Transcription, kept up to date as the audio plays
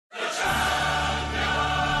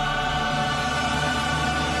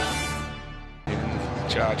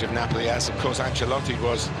charge of Napoli, as of course Ancelotti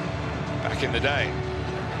was back in the day.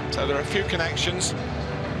 So there are a few connections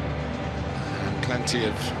and plenty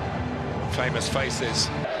of famous faces.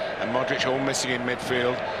 And Modric all missing in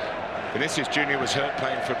midfield. Vinicius Jr. was hurt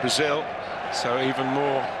playing for Brazil, so even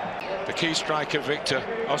more. The key striker, Victor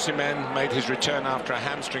Osimhen, made his return after a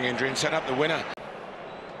hamstring injury and set up the winner.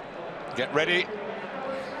 Get ready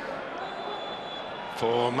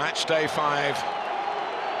for match day 5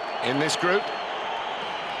 in this group.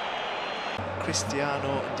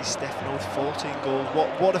 Cristiano and Di Stefano with 14 goals.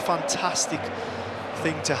 What a fantastic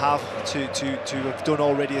thing to have done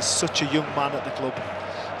already as such a young man at the club.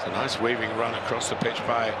 It's a nice weaving run across the pitch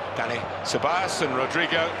by Dani Ceballos, and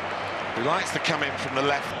Rodrigo, who likes to come in from the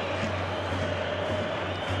left.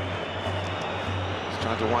 He's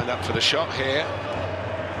trying to wind up for the shot here.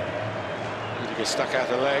 Rodrigo stuck out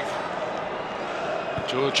the leg.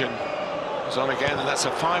 Georgian is on again, and that's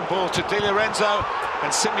a fine ball to Di Lorenzo,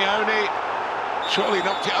 and Simeone surely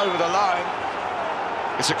knocked it over the line.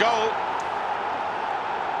 It's a goal.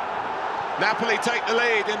 Napoli take the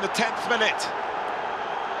lead in the 10th minute.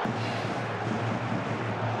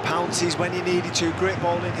 Pounces when he needed to, great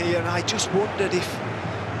ball in here, and I just wondered if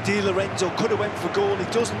Di Lorenzo could have went for goal.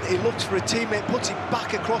 He doesn't, he looks for a teammate, puts it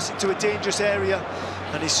back across into a dangerous area,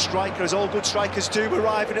 and his striker, as all good strikers do,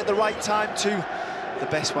 arriving at the right time too. The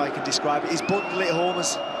best way I can describe it is bundle it home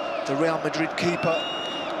as the Real Madrid keeper,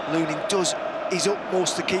 Lunin, does his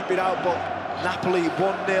utmost to keep it out, but Napoli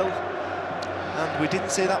 1-0, and we didn't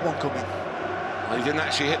see that one coming. Well, he didn't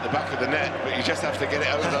actually hit the back of the net, but you just have to get it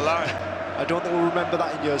over the line. I don't think we'll remember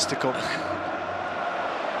that in years to come.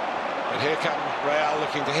 But here come Real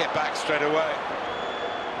looking to hit back straight away.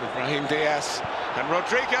 With Brahim Diaz and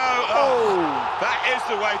Rodrigo. Oh, that is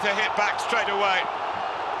the way to hit back straight away.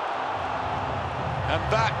 And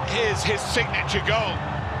that is his signature goal.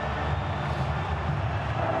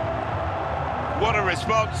 What a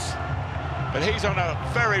response. But he's on a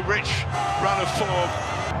very rich run of form.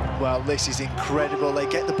 Well, this is incredible. They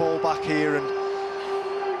get the ball back here, and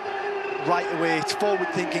right away it's forward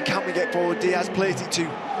thinking, can we get forward? Diaz plays it to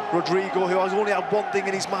Rodrigo, who has only had one thing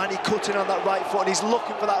in his mind. He cut in on that right foot and he's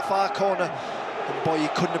looking for that far corner, and boy, he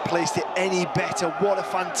couldn't have placed it any better. What a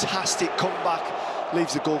fantastic comeback.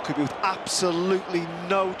 Leaves the goalkeeper with absolutely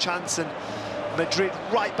no chance, and Madrid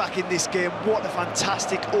right back in this game. What a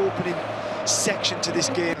fantastic opening section to this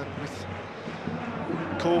game. And with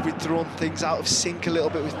COVID thrown things out of sync a little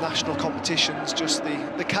bit with national competitions, just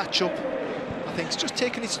the catch-up, I think, it's just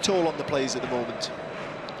taking its toll on the players at the moment.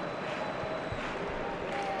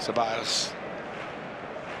 Ceballos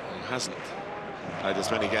hasn't played as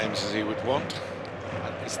many games as he would want.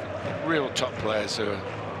 It's the real top players who are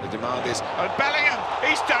the demand is. And Bellingham,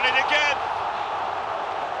 he's done it again!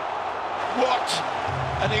 What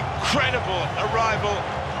an incredible arrival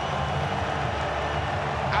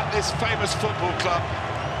at this famous football club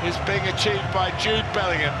is being achieved by Jude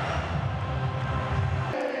Bellingham.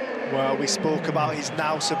 Well, we spoke about his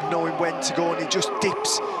nous of knowing when to go, and he just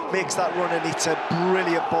dips, makes that run, and it's a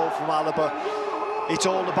brilliant ball from Alaba. It's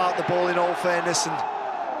all about the ball, in all fairness, and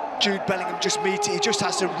Jude Bellingham just meets it. He just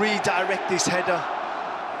has to redirect this header.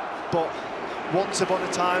 But once upon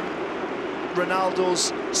a time,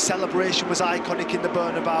 Ronaldo's celebration was iconic in the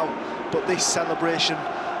Bernebeu, but this celebration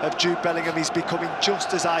of Jude Bellingham is becoming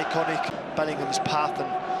just as iconic. Bellingham's path,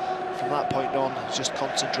 and from that point on, it's just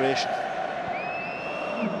concentration.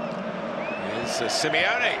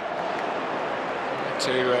 Simeone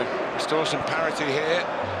to restore some parity here.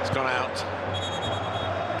 It's gone out.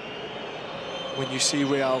 When you see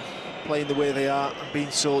Real playing the way they are and being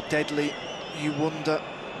so deadly, you wonder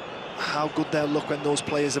how good they'll look when those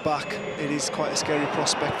players are back. It is quite a scary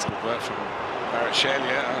prospect. Good work from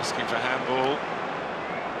Kvaratskhelia, asking for handball.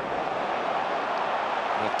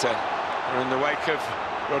 But we're in the wake of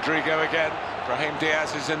Rodrigo again. Brahim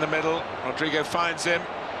Diaz is in the middle. Rodrigo finds him.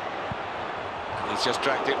 He's just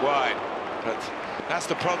dragged it wide, but that's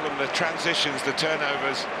the problem, the transitions, the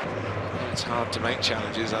turnovers. It's hard to make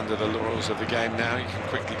challenges under the laws of the game now. You can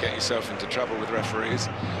quickly get yourself into trouble with referees.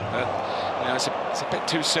 But you know, it's a bit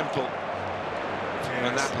too simple from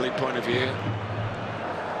a Napoli point of view.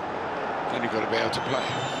 Then you've got to be able to play.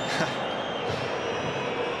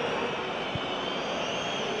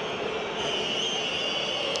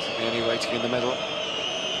 Simeone waiting in the middle.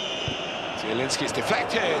 Zielinski's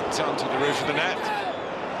deflected onto the roof of the net.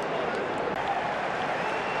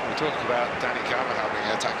 We talked about Dani Carvajal being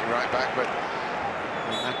attacking right back, but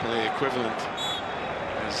the Napoli equivalent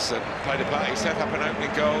has played a part. He set up an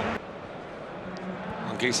opening goal.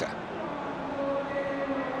 Anguissa.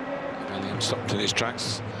 Bellingham stopped in his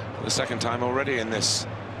tracks for the second time already in this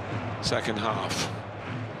second half.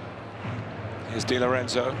 Here's Di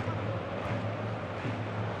Lorenzo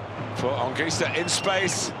for Anguissa in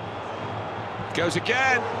space. Goes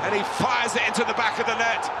again, and he fires it into the back of the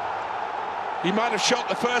net. He might have shot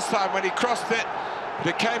the first time when he crossed it, but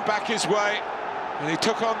it came back his way, and he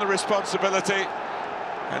took on the responsibility.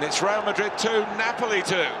 And it's Real Madrid 2, Napoli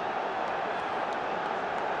 2.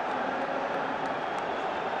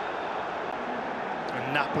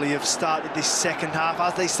 And Napoli have started this second half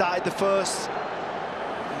as they started the first.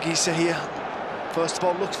 Anguissa here, first of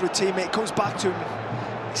all, looks for a teammate, comes back to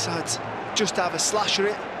him, decides just to have a slash at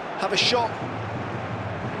it, have a shot.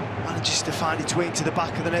 Manages to find its way into the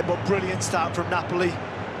back of the net, but brilliant start from Napoli.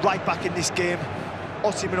 Right back in this game.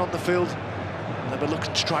 Osimhen on the field. And they're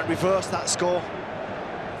looking to try and reverse that score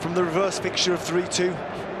from the reverse fixture of 3-2.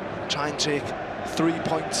 Try and take 3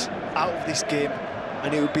 points out of this game.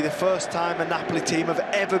 And it would be the first time a Napoli team have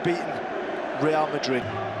ever beaten Real Madrid.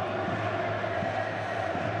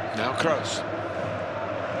 Now Kroos.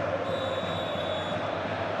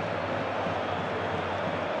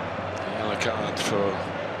 Yellow card for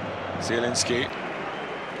Zielinski.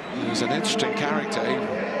 He's an interesting character.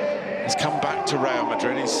 He's come back to Real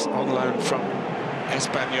Madrid. He's on loan from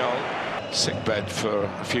Espanyol. Sick bed for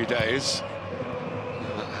a few days.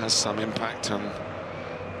 That has some impact on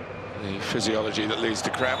the physiology that leads to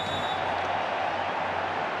cramp.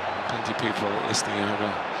 Plenty of people listening have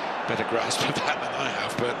a better grasp of that than I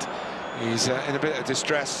have, but he's in a bit of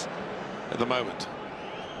distress at the moment.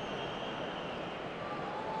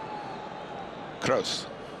 Kroos.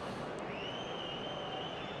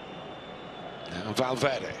 Now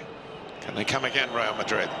Valverde. Can they come again, Real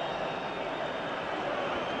Madrid?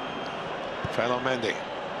 Ferland Mendy.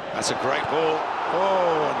 That's a great ball.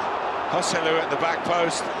 Oh, and Joselu at the back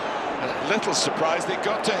post. A little surprised it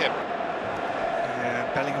got to him.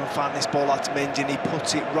 Yeah, Bellingham found this ball out to Mendy and he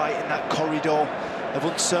puts it right in that corridor of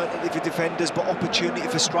uncertainty for defenders, but opportunity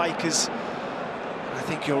for strikers. And I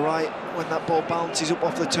think you're right, when that ball bounces up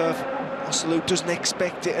off the turf, Joselu doesn't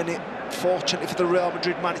expect it, and it, fortunately for the Real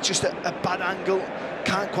Madrid man, it's just a bad angle.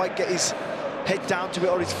 Can't quite get his head down to it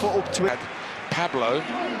or his foot up to it. Pablo,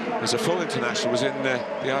 as a full international, was in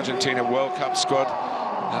the Argentina World Cup squad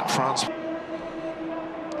at France.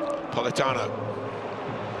 Politano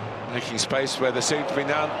making space where there seemed to be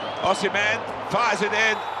none. Osimhen fires it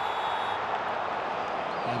in,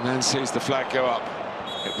 and then sees the flag go up.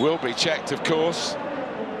 It will be checked, of course,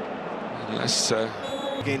 unless...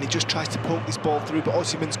 Again, he just tries to poke this ball through, but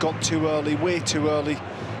Osimhen's gone too early, way too early.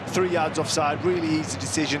 3 yards offside, really easy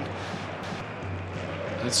decision.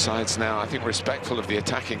 Both sides now, I think, respectful of the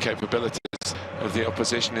attacking capabilities of the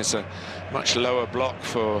opposition. It's a much lower block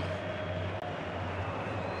for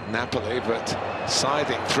Napoli, but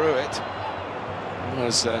siding through it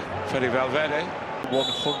was Fede Valverde.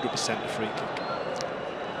 100% a free kick.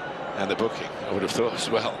 And the booking, I would have thought as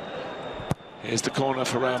well. Here's the corner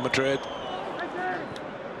for Real Madrid.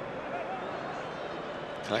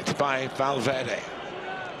 Collected by Valverde.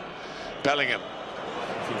 Bellingham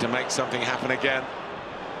looking to make something happen again.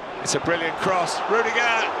 It's a brilliant cross. Rudiger!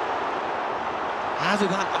 How did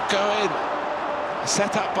that not go in?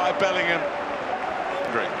 Set up by Bellingham.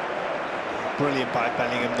 Great. Brilliant by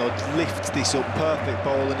Bellingham, though. Lifts this up, perfect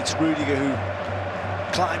ball, and it's Rudiger who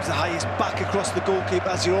climbs the highest back across the goalkeeper,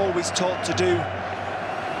 as you're always taught to do.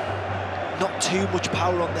 Not too much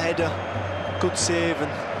power on the header. Good save,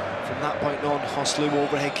 and from that point on, Joselu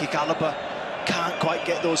overhead kick. Alaba can't quite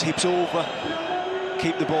get those hips over,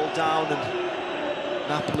 keep the ball down, and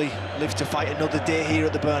Napoli live to fight another day here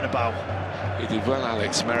at the Bernebeu. He did well,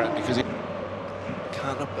 Alex Merritt, because he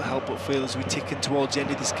can't help but feel as we tick in towards the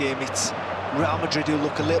end of this game, it's Real Madrid who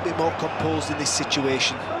look a little bit more composed in this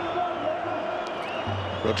situation.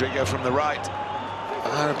 Rodrigo from the right.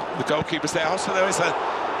 The goalkeeper's there. Also, there is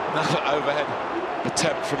another overhead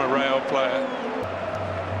attempt from a Real player.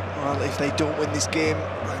 Well, if they don't win this game,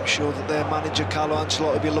 I'm sure that their manager, Carlo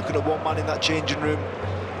Ancelotti, will be looking at one man in that changing room.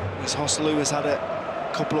 Because Joselu has had a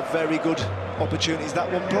couple of very good opportunities.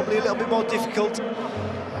 That one probably a little bit more difficult.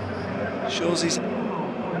 Shows his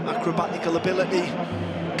acrobatical ability.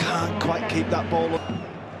 Can't quite keep that ball up.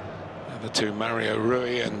 The two, Mario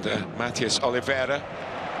Rui and Matias Oliveira,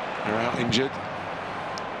 are out injured.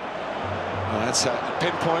 Well, that's a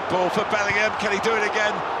pinpoint ball for Bellingham. Can he do it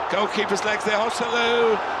again? Goalkeeper's legs there.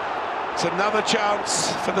 Joselu. It's another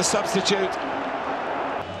chance for the substitute.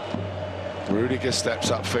 Rudiger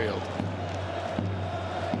steps upfield.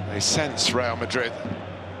 They sense Real Madrid.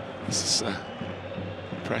 This is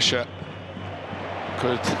pressure.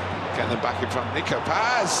 Could get them back in front. Nico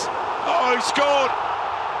Paz. Oh, he scored!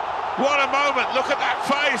 What a moment, look at that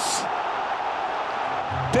face!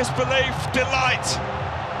 Disbelief, delight.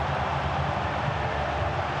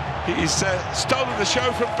 He's stolen the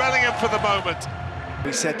show from Bellingham for the moment.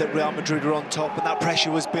 We said that Real Madrid were on top and that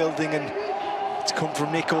pressure was building, and it's come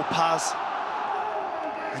from Nico Paz.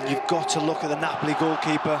 And you've got to look at the Napoli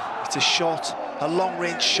goalkeeper. It's a shot, a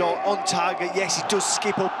long-range shot, on target. Yes, he does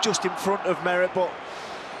skip up just in front of Meret, but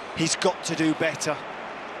he's got to do better.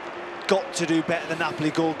 Got to do better, the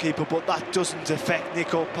Napoli goalkeeper, but that doesn't affect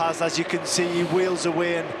Nico Paz. As you can see, he wheels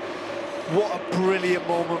away, and what a brilliant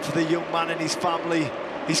moment for the young man and his family.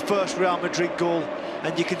 His first Real Madrid goal,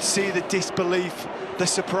 and you can see the disbelief, the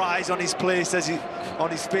surprise on his face as he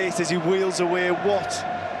wheels away. What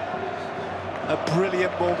a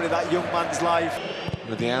brilliant moment in that young man's life.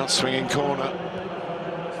 With the out-swinging corner,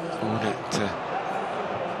 it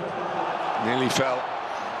nearly fell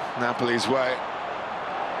Napoli's way.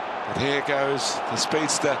 But here goes the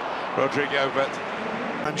speedster, Rodrigo. But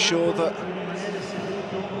I'm sure that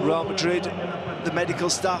Real Madrid, the medical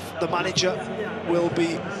staff, the manager, will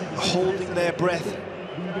be holding their breath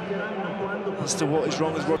as to what is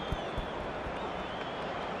wrong with Rodrigo.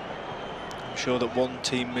 I'm sure that one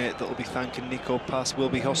teammate that will be thanking Nico Paz will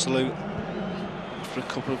be Joselu for a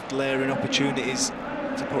couple of glaring opportunities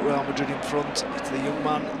to put Real Madrid in front. It's the young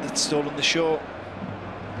man that's stolen the show.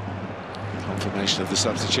 Confirmation of the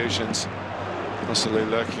substitutions. Joselu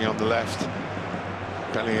lurking on the left.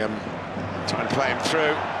 Bellingham trying to play him through.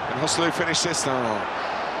 And Joselu finished this. Oh,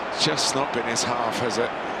 just not been his half, has it?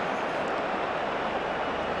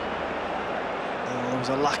 Oh, there was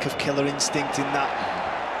a lack of killer instinct in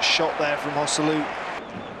that shot there from Joselu.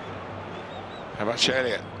 How about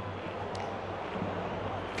Elliott?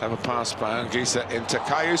 Clever pass by Anguissa into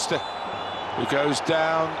Cayusta, who goes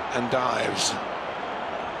down and dives.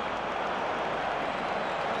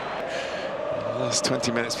 The last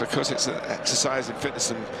 20 minutes, because it's an exercise in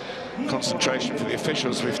fitness and concentration for the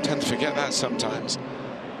officials, we tend to forget that sometimes.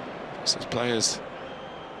 So as players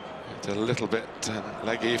get a little bit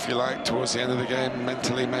leggy, if you like, towards the end of the game.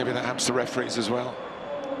 Mentally, maybe that happens to referees as well.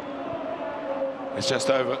 It's just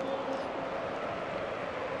over.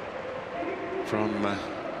 From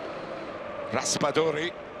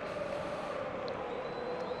Raspadori.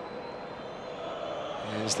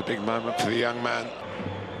 Here's the big moment for the young man.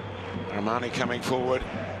 Armani coming forward.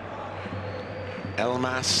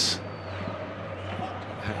 Elmas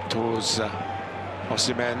towards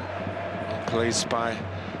Osimhen, policed by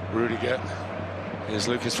Rudiger. Here's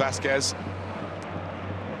Lucas Vazquez.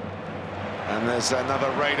 And there's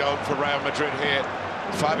another raid on for Real Madrid here.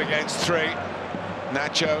 5 against 3.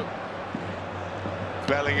 Nacho.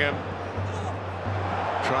 Bellingham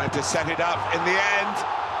trying to set it up in the end,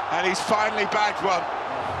 and he's finally bagged one.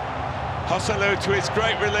 Joselu, to his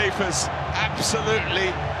great relief, has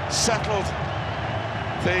absolutely settled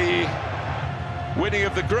the winning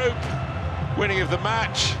of the group, winning of the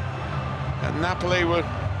match, and Napoli were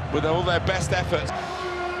with all their best efforts.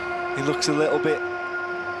 He looks a little bit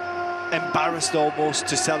embarrassed almost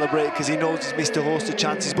to celebrate because he knows he's missed a host of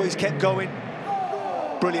chances, but he's kept going.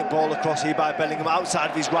 Brilliant ball across here by Bellingham,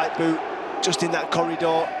 outside of his right boot, just in that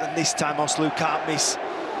corridor, and this time Joselu can't miss.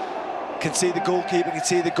 Can see the goalkeeper, can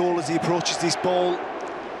see the goal as he approaches this ball.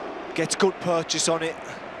 Gets good purchase on it,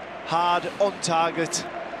 hard, on target,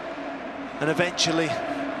 and eventually,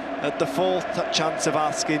 at the 4th chance of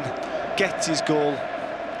asking, gets his goal.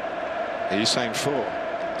 Are you saying 4?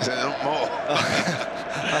 Is it not more?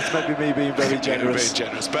 That's maybe me being very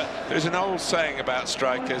generous. But there's an old saying about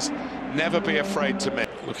strikers: never be afraid to miss.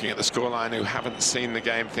 Looking at the scoreline, who haven't seen the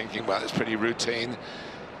game, thinking, well, it's pretty routine.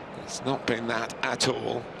 It's not been that at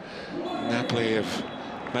all. Napoli have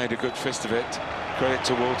made a good fist of it. Credit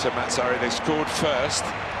to Walter Mazzarri. They scored first,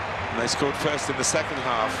 and they scored first in the second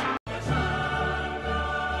half.